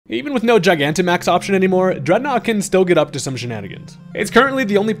Even with no Gigantamax option anymore, Drednaw can still get up to some shenanigans. It's currently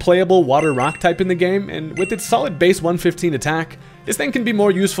the only playable water rock type in the game, and with its solid base 115 attack, this thing can be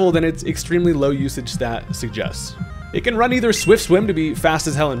more useful than its extremely low usage stat suggests. It can run either Swift Swim to be fast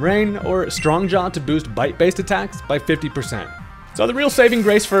as hell in rain, or Strong Jaw to boost bite-based attacks by 50%. So the real saving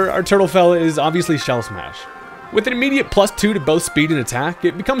grace for our turtle fella is obviously Shell Smash. With an immediate +2 to both speed and attack,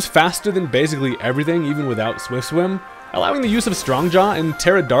 it becomes faster than basically everything even without Swift Swim, allowing the use of Strong Jaw and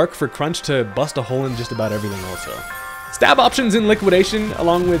Terra Dark for Crunch to bust a hole in just about everything also. Stab options in Liquidation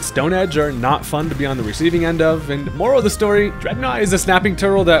along with Stone Edge are not fun to be on the receiving end of, and moral of the story, Drednaw is a snapping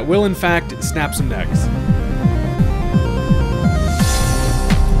turtle that will in fact snap some necks.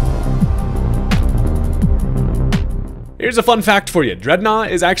 Here's a fun fact for you. Drednaw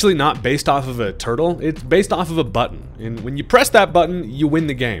is actually not based off of a turtle, it's based off of a button. And when you press that button, you win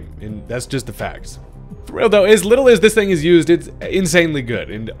the game. And that's just the facts. For real though, as little as this thing is used, it's insanely good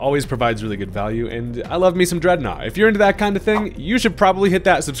and always provides really good value. And I love me some Drednaw. If you're into that kind of thing, you should probably hit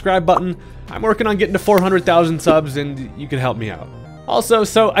that subscribe button. I'm working on getting to 400,000 subs and you can help me out. Also,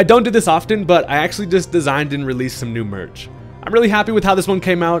 so I don't do this often, but I actually just designed and released some new merch. I'm really happy with how this one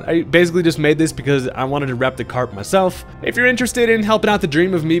came out. I basically just made this because I wanted to rep the carp myself. If you're interested in helping out the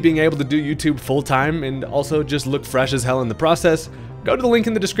dream of me being able to do YouTube full time and also just look fresh as hell in the process, go to the link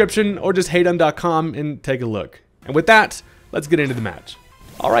in the description or just haydunn.com and take a look. And with that, let's get into the match.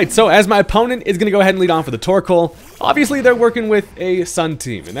 Alright, so as my opponent is going to go ahead and lead on for the Torkoal, obviously they're working with a Sun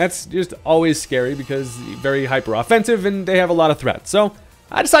team, and that's just always scary because very hyper offensive and they have a lot of threats. So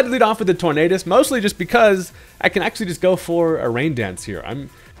I decided to lead off with the Tornadus, mostly just because I can actually just go for a Rain Dance here.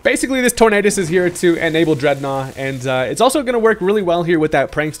 Basically, this Tornadus is here to enable Drednaw, and it's also going to work really well here with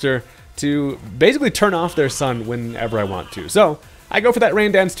that Prankster to basically turn off their Sun whenever I want to. So I go for that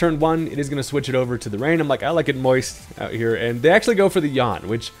Rain Dance turn 1, it is going to switch it over to the Rain. I'm like, I like it moist out here, and they actually go for the Yawn,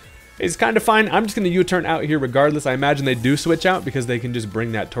 which is kind of fine. I'm just going to U-turn out here regardless. I imagine they do switch out because they can just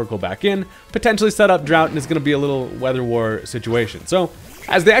bring that Torkoal back in, potentially set up Drought, and it's going to be a little Weather War situation. So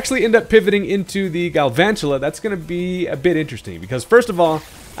as they actually end up pivoting into the Galvantula, that's going to be a bit interesting because first of all,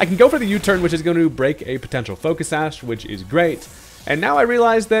 I can go for the U-turn, which is going to break a potential Focus Sash, which is great. And now I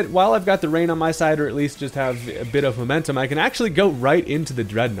realize that while I've got the Rain on my side, or at least just have a bit of momentum, I can actually go right into the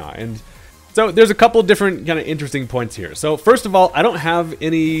Drednaw. And so there's a couple different kind of interesting points here. So first of all, I don't have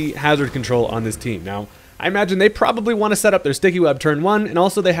any hazard control on this team. Now, I imagine they probably want to set up their Sticky Web turn 1, and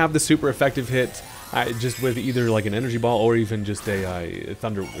also they have the super effective hit just with either like an Energy Ball or even just a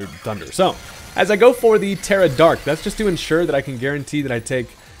Thunder. So as I go for the Terra Dark, that's just to ensure that I can guarantee that I take,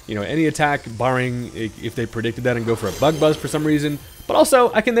 you know, any attack, barring if they predicted that and go for a Bug Buzz for some reason. But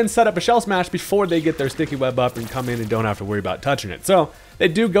also, I can then set up a Shell Smash before they get their Sticky Web up and come in and don't have to worry about touching it. So they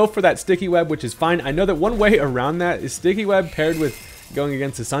do go for that Sticky Web, which is fine. I know that one way around that is Sticky Web paired with going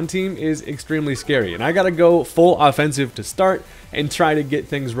against the Sun team is extremely scary. And I gotta go full offensive to start and try to get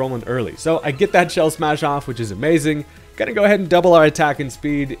things rolling early. So I get that Shell Smash off, which is amazing. Gonna go ahead and double our attack and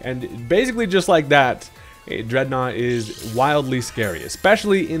speed, and basically just like that, Drednaw is wildly scary,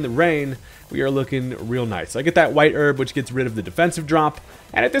 especially in the rain. We are looking real nice. So I get that White Herb, which gets rid of the defensive drop,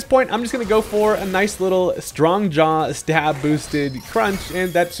 and at this point I'm just going to go for a nice little Strong Jaw stab boosted Crunch,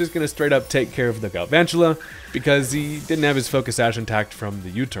 and that's just going to straight up take care of the Galvantula because he didn't have his Focus Sash intact from the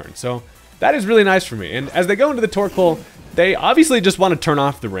U-turn. So that is really nice for me. And as they go into the Torkoal, they obviously just want to turn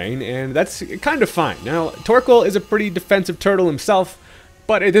off the Rain, and that's kind of fine. Now, Torkoal is a pretty defensive turtle himself,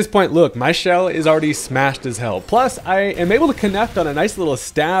 but at this point, look, my shell is already smashed as hell. Plus, I am able to connect on a nice little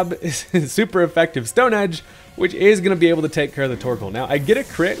stab, super effective Stone Edge, which is going to be able to take care of the Torkoal. Now, I get a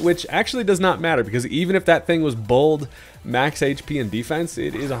crit, which actually does not matter, because even if that thing was bold, max HP and defense,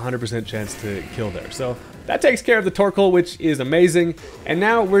 it is a 100% chance to kill there. So that takes care of the Torkoal, which is amazing. And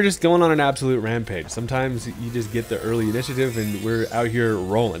now we're just going on an absolute rampage. Sometimes you just get the early initiative and we're out here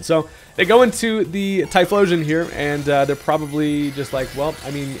rolling. So they go into the Typhlosion here, and they're probably just like, well,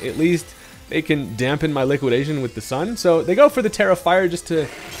 I mean, at least they can dampen my liquidation with the Sun. So they go for the Terra Fire just to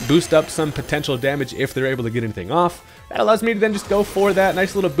boost up some potential damage if they're able to get anything off. That allows me to then just go for that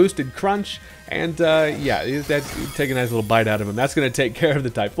nice little boosted Crunch. And yeah, take a nice little bite out of him. That's going to take care of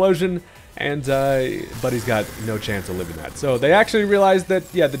the Typhlosion. And Buddy's got no chance of living that. So they actually realized that,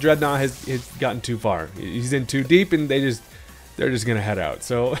 yeah, the Drednaw has gotten too far. He's in too deep, and they're just going to head out.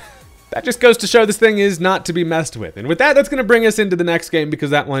 So that just goes to show this thing is not to be messed with. And with that, that's going to bring us into the next game, because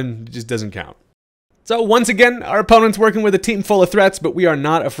that one just doesn't count. So once again, our opponent's working with a team full of threats, but we are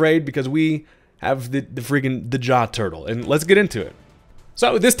not afraid because we have the Jaw Turtle. And let's get into it.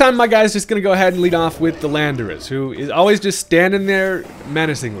 So this time my guy's just going to go ahead and lead off with the Landorus, who is always just standing there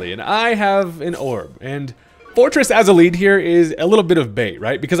menacingly. And I have an orb. And Fortress as a lead here is a little bit of bait,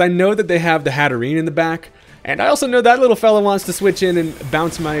 right? Because I know that they have the Haydunn in the back, and I also know that little fella wants to switch in and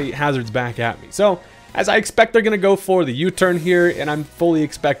bounce my hazards back at me. So, as I expect they're going to go for the U-turn here, and I'm fully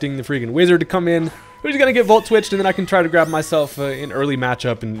expecting the freaking wizard to come in, who's going to get volt switched, and then I can try to grab myself an early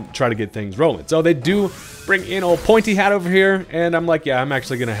matchup and try to get things rolling. So they do bring in old pointy hat over here, and I'm like, yeah, I'm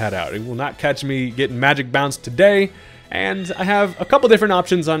actually going to head out. It will not catch me getting magic bounce today, and I have a couple different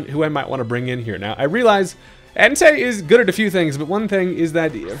options on who I might want to bring in here. Now, I realize Entei is good at a few things, but one thing is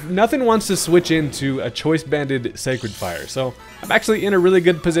that nothing wants to switch into a choice-banded Sacred Fire. So I'm actually in a really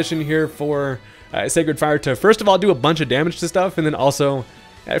good position here for Sacred Fire to, first of all, do a bunch of damage to stuff, and then also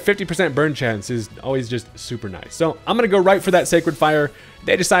 50% burn chance is always just super nice. So I'm going to go right for that Sacred Fire.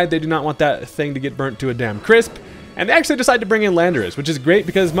 They decide they do not want that thing to get burnt to a damn crisp, and they actually decide to bring in Landorus, which is great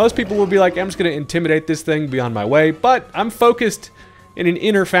because most people will be like, I'm just going to intimidate this thing beyond my way, but I'm focused in an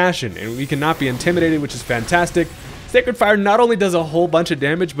inner fashion, and we cannot be intimidated, which is fantastic. Sacred Fire not only does a whole bunch of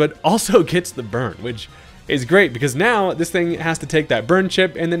damage, but also gets the burn, which is great because now this thing has to take that burn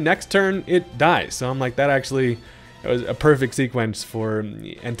chip, and then next turn it dies. So I'm like, that actually was a perfect sequence for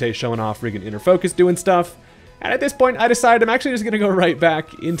Entei showing off friggin' inner focus doing stuff. And at this point, I decide I'm actually just going to go right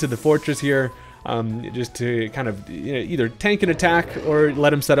back into the fortress here. Just to kind of either tank an attack or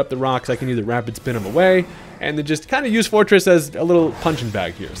let him set up the rocks. I can either rapid spin him away and then just kind of use Fortress as a little punching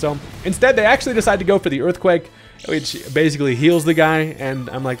bag here. So instead they actually decide to go for the Earthquake, which basically heals the guy, and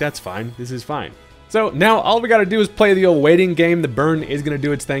I'm like, that's fine, this is fine. So now all we gotta do is play the old waiting game. The burn is gonna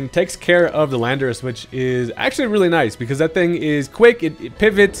do its thing, takes care of the Landorus, which is actually really nice because that thing is quick, it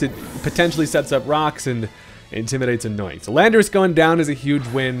pivots, it potentially sets up rocks, and intimidates annoying. So Landorus going down is a huge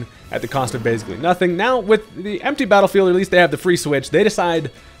win at the cost of basically nothing. Now with the empty battlefield, or at least they have the free switch, they decide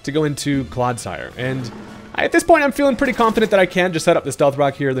to go into Clodsire. And at this point I'm feeling pretty confident that I can just set up the Stealth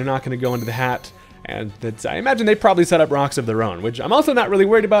Rock here. They're not going to go into the hat. And I imagine they probably set up rocks of their own, which I'm also not really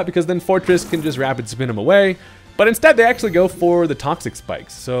worried about because then Fortress can just rapid spin them away. But instead they actually go for the Toxic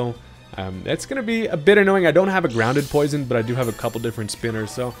Spikes. So it's going to be a bit annoying. I don't have a grounded poison, but I do have a couple different spinners.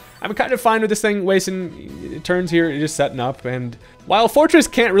 So I'm kind of fine with this thing wasting turns here, just setting up. And while Fortress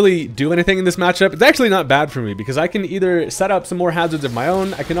can't really do anything in this matchup, it's actually not bad for me because I can either set up some more hazards of my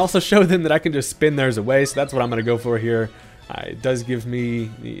own. I can also show them that I can just spin theirs away. So that's what I'm going to go for here. It does give me,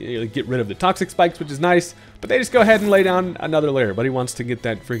 get rid of the Toxic Spikes, which is nice, but they just go ahead and lay down another layer. But he wants to get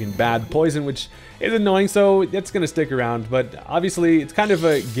that freaking bad poison, which is annoying, so it's going to stick around. But obviously, it's kind of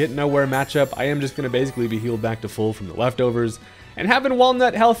a get-nowhere matchup. I am just going to basically be healed back to full from the leftovers. And having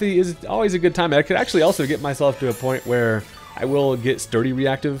Walnut healthy is always a good time. I could actually also get myself to a point where I will get Sturdy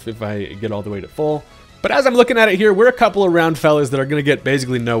reactive if I get all the way to full. But as I'm looking at it here, we're a couple of round fellas that are going to get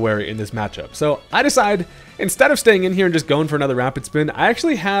basically nowhere in this matchup. So I decide, instead of staying in here and just going for another rapid spin, I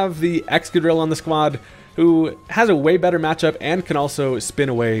actually have the Excadrill on the squad, who has a way better matchup and can also spin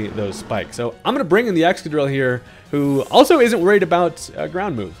away those spikes. So I'm going to bring in the Excadrill here, who also isn't worried about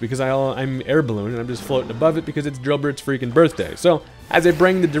ground moves, because I'm air balloon and I'm just floating above it because it's Drillbert's freaking birthday. So as I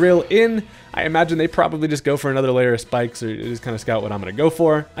bring the drill in, I imagine they probably just go for another layer of spikes or just kind of scout what I'm going to go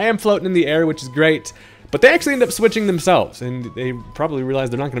for. I am floating in the air, which is great, but they actually end up switching themselves, and they probably realize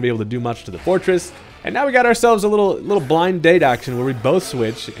they're not going to be able to do much to the fortress. And now we got ourselves a little blind date action where we both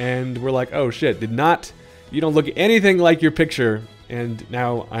switch, and we're like, oh shit, you don't look anything like your picture, and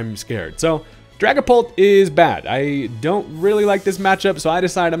now I'm scared. So Dragapult is bad. I don't really like this matchup, so I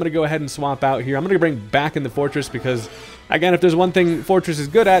decide I'm going to go ahead and swap out here. I'm going to bring back in the Fortress because, again, if there's one thing Fortress is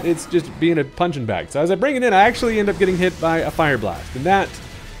good at, it's just being a punching bag. So as I bring it in, I actually end up getting hit by a Fire Blast, and that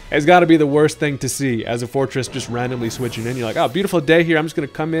has got to be the worst thing to see as a Fortress just randomly switching in. You're like, oh, beautiful day here. I'm just going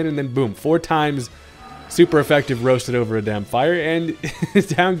to come in, and then boom, 4 times super effective roasted over a damn fire, and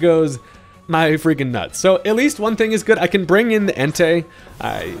down goes my freaking nuts. So at least one thing is good. I can bring in the Entei,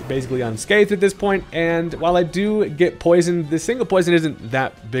 basically unscathed at this point, and while I do get poisoned, the single poison isn't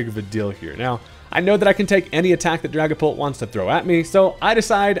that big of a deal here. Now, I know that I can take any attack that Dragapult wants to throw at me, so I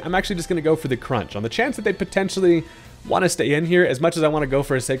decide I'm actually just going to go for the Crunch. On the chance that they potentially want to stay in here, as much as I want to go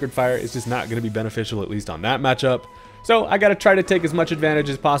for a Sacred Fire, it's just not going to be beneficial, at least on that matchup. So I got to try to take as much advantage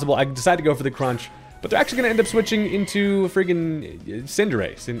as possible. I decide to go for the Crunch, but they're actually going to end up switching into friggin'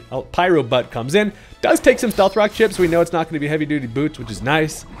 Cinderace, and Pyro Butt comes in. Does take some Stealth Rock chips, so we know it's not going to be heavy-duty boots, which is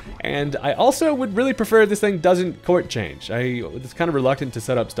nice. And I also would really prefer if this thing doesn't court change. I was kind of reluctant to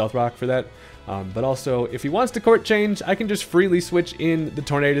set up Stealth Rock for that. But also, if he wants to court change, I can just freely switch in the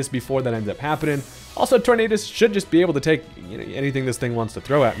Tornadus before that ends up happening. Also, Tornadus should just be able to take anything this thing wants to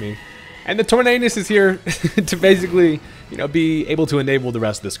throw at me. And the Tornadus is here to basically, be able to enable the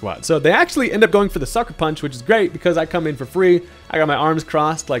rest of the squad. So they actually end up going for the Sucker Punch, which is great because I come in for free. I got my arms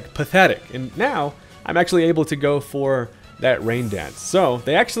crossed like pathetic. And now I'm actually able to go for that Rain Dance. So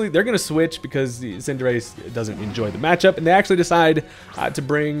they're going to switch because the Cinderace doesn't enjoy the matchup, and they actually decide to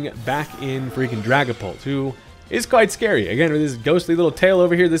bring back in freaking Dragapult, who is quite scary. Again, with this ghostly little tail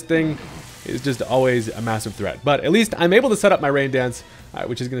over here, this thing is just always a massive threat. But at least I'm able to set up my Rain Dance,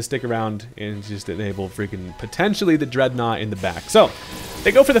 which is going to stick around and just enable freaking potentially the Drednaw in the back. So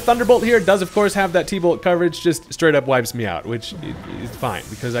they go for the Thunderbolt here. It does, of course, have that T-Bolt coverage, just straight up wipes me out, which is fine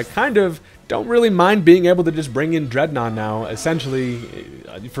because I kind of don't really mind being able to just bring in Drednaw now, essentially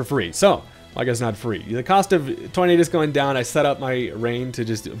for free. So, I guess not free. The cost of Tornadus going down, I set up my Rain to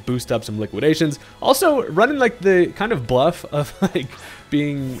just boost up some liquidations. Also, running like the kind of bluff of like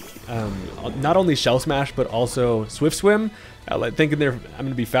being not only Shell Smash, but also Swift Swim. Thinking I'm going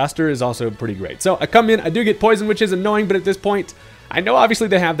to be faster is also pretty great. So I come in, I do get Poison, which is annoying, but at this point, I know obviously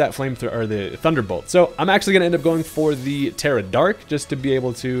they have that Flamethrower or the Thunderbolt. So I'm actually going to end up going for the Terra Dark just to be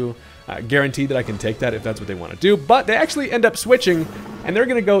able to guarantee that I can take that if that's what they want to do. But they actually end up switching, and they're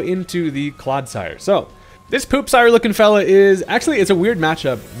going to go into the Clodsire. So this Poopsire looking fella is actually, it's a weird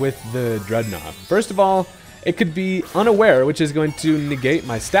matchup with the Drednaw. First of all, it could be Unaware, which is going to negate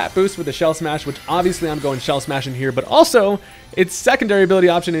my stat boost with the Shell Smash, which obviously I'm going Shell Smash in here, but also its secondary ability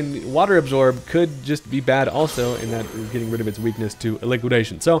option in Water Absorb could just be bad also in that getting rid of its weakness to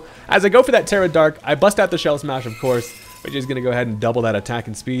Liquidation. So as I go for that Terra Dark, I bust out the Shell Smash, of course, which is going to go ahead and double that attack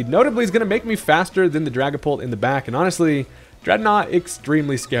and speed. Notably, it's going to make me faster than the Dragapult in the back, and honestly, Drednaw,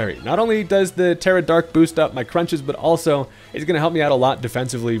 extremely scary. Not only does the Terra Dark boost up my crunches, but also it's going to help me out a lot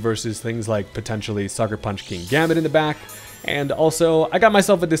defensively versus things like potentially Sucker Punch King Gambit in the back. And also, I got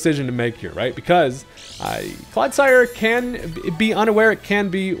myself a decision to make here, right? Because Clodsire can be Unaware, it can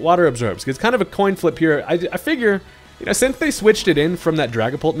be Water Absorbs. It's kind of a coin flip here. I figure, you know, since they switched it in from that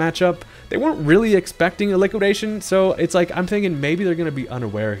Dragapult matchup, they weren't really expecting a Liquidation, so it's like, I'm thinking maybe they're going to be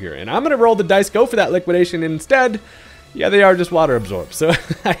Unaware here. And I'm going to roll the dice, go for that Liquidation, and instead, yeah, they are just Water Absorbed. So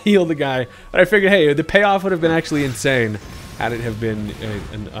I healed the guy, but I figured, hey, the payoff would have been actually insane had it have been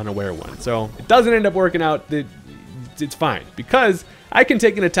an Unaware one. So it doesn't end up working out. It's fine, because I can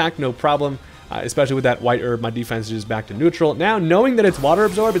take an attack no problem, especially with that White Herb. My defense is just back to neutral. Now, knowing that it's Water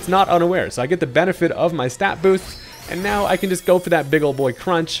Absorb, it's not Unaware, so I get the benefit of my stat boost, and now I can just go for that big old boy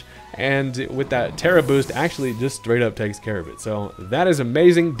crunch, and with that Terra boost, actually just straight up takes care of it. So that is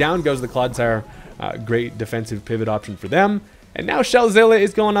amazing. Down goes the Clodsire. Great defensive pivot option for them. And now Shellzilla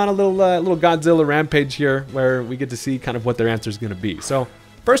is going on a little Godzilla rampage here, where we get to see kind of what their answer is going to be. So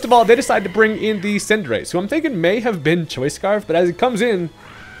first of all, they decide to bring in the Cinderace, who I'm thinking may have been Choice Scarf, but as it comes in,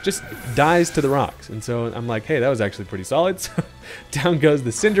 just dies to the rocks. And so I'm like, hey, that was actually pretty solid. So down goes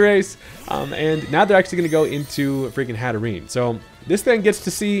the Cinderace, and now they're actually going to go into freaking Haydunn. So this thing gets to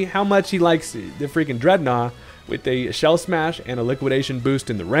see how much he likes the freaking Drednaw with a Shell Smash and a Liquidation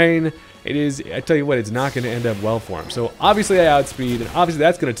boost in the rain. It is, I tell you what, it's not going to end up well for him. So obviously I outspeed, and obviously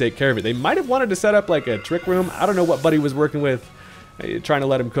that's going to take care of it. They might have wanted to set up like a Trick Room. I don't know what Buddy was working with, trying to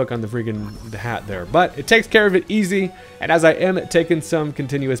let him cook on the hat there. But it takes care of it easy, and as I am taking some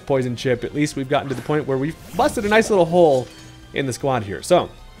continuous Poison Chip, at least we've gotten to the point where we've busted a nice little hole in the squad here. So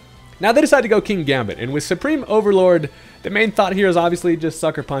now they decide to go King Gambit, and with Supreme Overlord, the main thought here is obviously just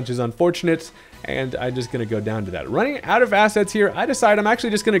Sucker Punch is unfortunate, and I'm just going to go down to that. Running out of assets here, I decide I'm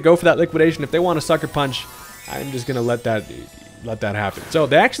actually just going to go for that Liquidation. If they want a Sucker Punch, I'm just going to let that happen. So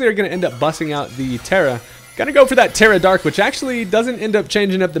they actually are going to end up busting out the Terra. Gonna go for that Terra Dark, which actually doesn't end up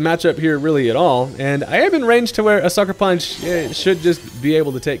changing up the matchup here really at all. And I am in range to where a Sucker Punch should just be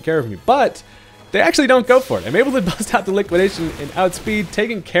able to take care of me. But they actually don't go for it. I'm able to bust out the Liquidation and outspeed,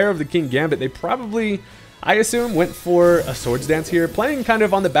 taking care of the King Gambit. They probably, I assume, went for a Swords Dance here, playing kind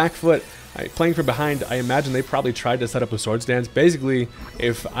of on the back foot. Playing from behind, I imagine they probably tried to set up a Swords Dance. Basically,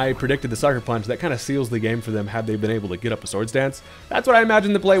 if I predicted the Sucker Punch, that kind of seals the game for them had they been able to get up a Swords Dance. That's what I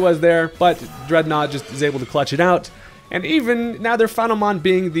imagine the play was there, but Drednaw just is able to clutch it out. And even now their final mon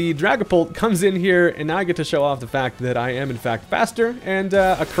being the Dragapult comes in here, and now I get to show off the fact that I am in fact faster, and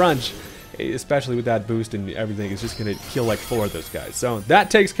a Crunch, especially with that boost and everything, is just going to kill like 4 of those guys. So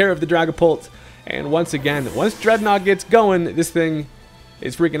that takes care of the Dragapult, and once again, once Drednaw gets going, this thing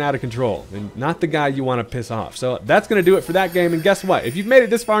is freaking out of control, and not the guy you want to piss off. So that's going to do it for that game, and guess what? If you've made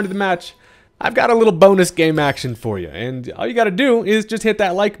it this far into the match, I've got a little bonus game action for you, and all you got to do is just hit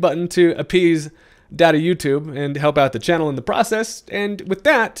that like button to appease Data YouTube and help out the channel in the process, and with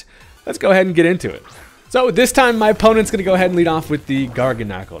that, let's go ahead and get into it. So this time my opponent's going to go ahead and lead off with the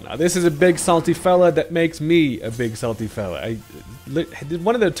Garganacl. Now this is a big salty fella that makes me a big salty fella.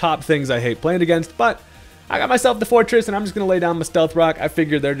 One of the top things I hate playing against, but I got myself the Fortress, and I'm just going to lay down my Stealth Rock. I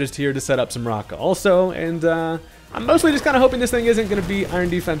figured they're just here to set up some rock also, and I'm mostly just kind of hoping this thing isn't going to be Iron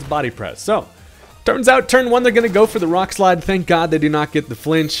Defense Body Press. So Turns out turn 1 they're going to go for the Rock Slide. Thank God they do not get the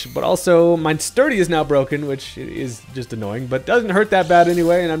flinch. But also my Sturdy is now broken, which is just annoying. But doesn't hurt that bad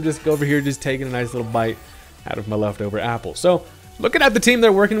anyway. And I'm just over here just taking a nice little bite out of my leftover apple. So looking at the team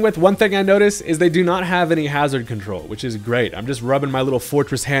they're working with, one thing I notice is they do not have any hazard control, which is great. I'm just rubbing my little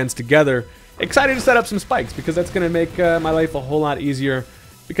fortress hands together. Excited to set up some spikes because that's going to make my life a whole lot easier.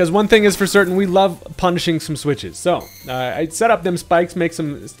 Because one thing is for certain, we love punishing some switches. So, I set up them spikes,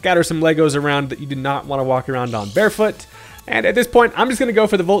 scatter some Legos around that you do not want to walk around on barefoot. And at this point, I'm just going to go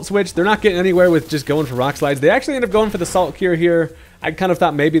for the Volt Switch. They're not getting anywhere with just going for Rock Slides. They actually end up going for the Salt Cure here. I kind of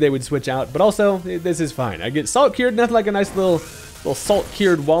thought maybe they would switch out, but also, this is fine. I get Salt Cured, nothing like a nice little Salt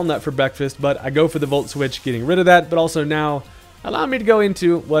Cured walnut for breakfast, but I go for the Volt Switch, getting rid of that, but also now allow me to go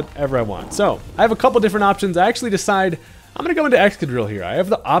into whatever I want. So, I have a couple different options. I actually decide I'm going to go into Excadrill here. I have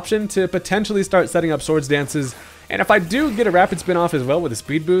the option to potentially start setting up Swords Dances, and if I do get a Rapid Spin off as well with a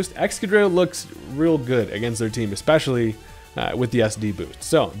Speed Boost, Excadrill looks real good against their team, especially with the SD boost.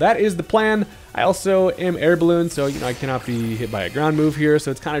 So that is the plan. I also am Air Balloon, so I cannot be hit by a ground move here,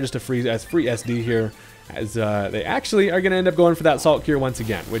 so it's kind of just a free SD here, as they actually are going to end up going for that Salt Cure once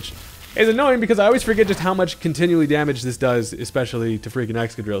again, which is annoying because I always forget just how much continually damage this does, especially to freaking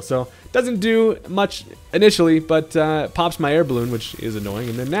Excadrill. So, doesn't do much initially, but pops my Air Balloon, which is annoying.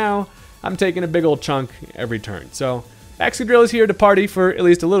 And then now, I'm taking a big old chunk every turn. So, Excadrill is here to party for at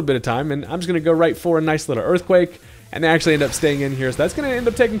least a little bit of time, and I'm just going to go right for a nice little Earthquake, and they actually end up staying in here, so that's going to end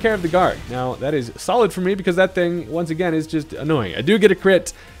up taking care of the guard. Now, that is solid for me because that thing, once again, is just annoying. I do get a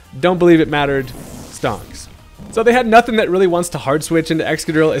crit, don't believe it mattered, stonks. So they had nothing that really wants to hard switch into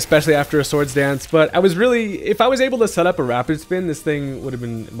Excadrill, especially after a Swords Dance, but if I was able to set up a Rapid Spin, this thing would have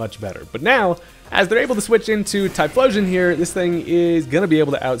been much better. But now, as they're able to switch into Typhlosion here, this thing is going to be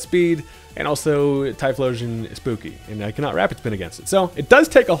able to outspeed, and also Typhlosion Spooky, and I cannot Rapid Spin against it. So it does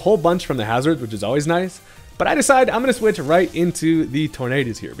take a whole bunch from the hazards, which is always nice, but I decide I'm going to switch right into the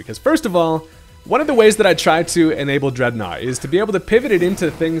Tornadus here, because first of all, one of the ways that I try to enable Drednaw is to be able to pivot it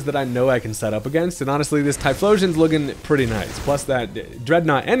into things that I know I can set up against, and honestly this Typhlosion's looking pretty nice, plus that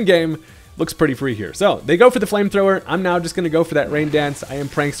Drednaw endgame looks pretty free here. So they go for the Flamethrower, I'm now just going to go for that Rain Dance. I am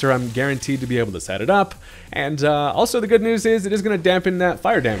Prankster, I'm guaranteed to be able to set it up, and also the good news is it is going to dampen that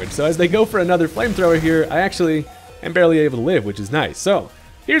fire damage, so as they go for another Flamethrower here, I actually am barely able to live, which is nice. So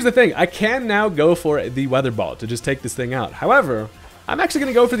here's the thing, I can now go for the Weather Ball to just take this thing out. However, I'm actually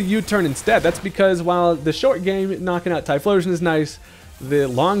going to go for the U-turn instead. That's because while the short game knocking out Typhlosion is nice, the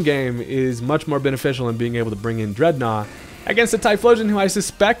long game is much more beneficial in being able to bring in Drednaw against a Typhlosion who I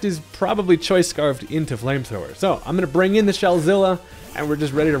suspect is probably Choice Scarfed into Flamethrower. So I'm going to bring in the Shellzilla, and we're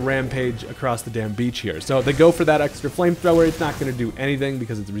just ready to rampage across the damn beach here. So they go for that extra Flamethrower. It's not going to do anything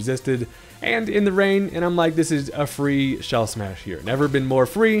because it's resisted and in the rain, and I'm like, this is a free Shell Smash here. Never been more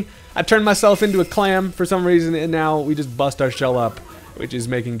free. I turned myself into a clam for some reason, and now we just bust our shell up, which is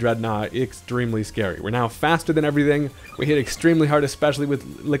making Drednaw extremely scary. We're now faster than everything. We hit extremely hard, especially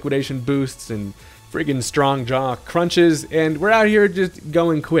with liquidation boosts and friggin' strong jaw crunches, and we're out here just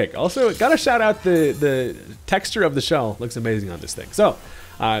going quick. Also, gotta shout out the texture of the shell. Looks amazing on this thing. So,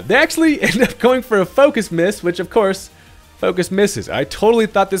 they actually end up going for a Focus Miss, which of course, Focus misses. I totally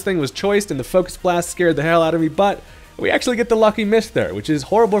thought this thing was choiced, and the Focus Blast scared the hell out of me, but we actually get the lucky miss there, which is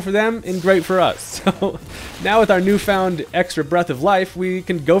horrible for them and great for us. So now with our newfound extra breath of life, we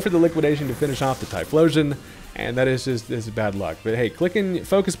can go for the liquidation to finish off the Typhlosion, and that is just bad luck. But hey, clicking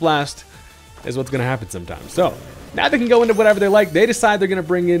Focus Blast is what's going to happen sometimes. So now they can go into whatever they like. They decide they're going to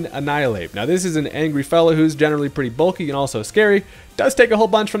bring in Annihilate. Now this is an angry fellow who's generally pretty bulky and also scary. Does take a whole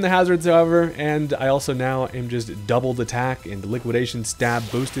bunch from the hazards, however, and I also now am just doubled attack, and the liquidation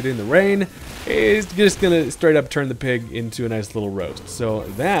stab boosted in the rain is just going to straight up turn the pig into a nice little roast. So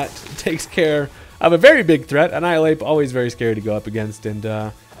that takes care of a very big threat. Annihilate, always very scary to go up against, and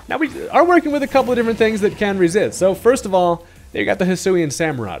now we are working with a couple of different things that can resist. So first of all, you got the Hisuian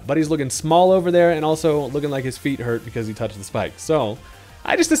Samurott, but he's looking small over there and also looking like his feet hurt because he touched the spike. So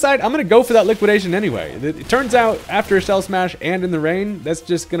I just decide I'm going to go for that liquidation anyway. It turns out after a Shell Smash and in the rain, that's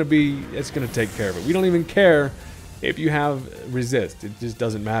just going to be, it's going to take care of it. We don't even care if you have resist. It just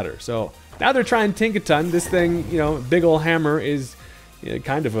doesn't matter. So now they're trying Tinkaton. This thing, you know, big ol' hammer is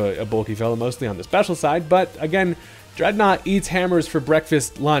kind of a bulky fellow, mostly on the special side. But again, Drednaw eats hammers for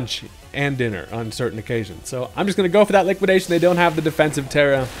breakfast, lunch, and dinner on certain occasions. So I'm just going to go for that liquidation. They don't have the defensive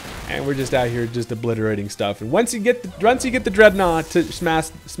Terra, and we're just out here just obliterating stuff. And once you get the Drednaw to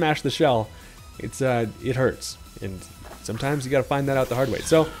smash the shell, it hurts. And sometimes you got to find that out the hard way.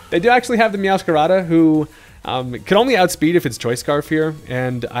 So they do actually have the Meowscarada, who can only outspeed if it's Choice Scarf here.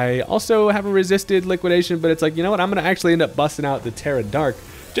 And I also have a resisted liquidation, but it's like, you know what? I'm going to actually end up busting out the Terra Dark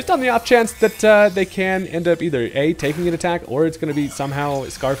just on the off chance that they can end up either A, taking an attack, or it's going to be somehow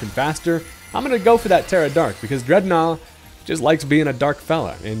scarfing faster, I'm going to go for that Terra Dark, because Drednaw just likes being a dark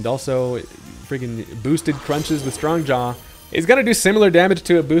fella, and also freaking boosted crunches with Strong Jaw is going to do similar damage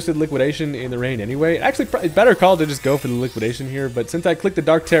to a boosted liquidation in the rain anyway. Actually, it's better call to just go for the liquidation here, but since I clicked the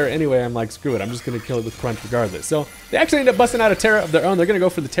Dark Terra anyway, I'm like, screw it, I'm just going to kill it with crunch regardless. So they actually end up busting out a Terra of their own. They're going to go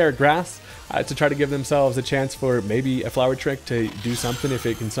for the Terra Grass to try to give themselves a chance for maybe a Flower Trick to do something if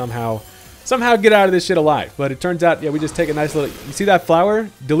it can somehow get out of this shit alive. But it turns out, yeah, we just take a nice little, you see that flower?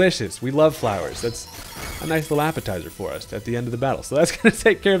 Delicious. We love flowers. That's a nice little appetizer for us at the end of the battle. So that's going to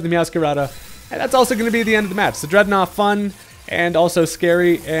take care of the Meowscarada. And that's also going to be the end of the match. So Drednaw, fun and also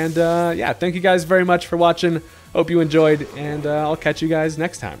scary. And yeah, thank you guys very much for watching. Hope you enjoyed. And I'll catch you guys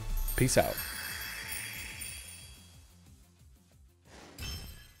next time. Peace out.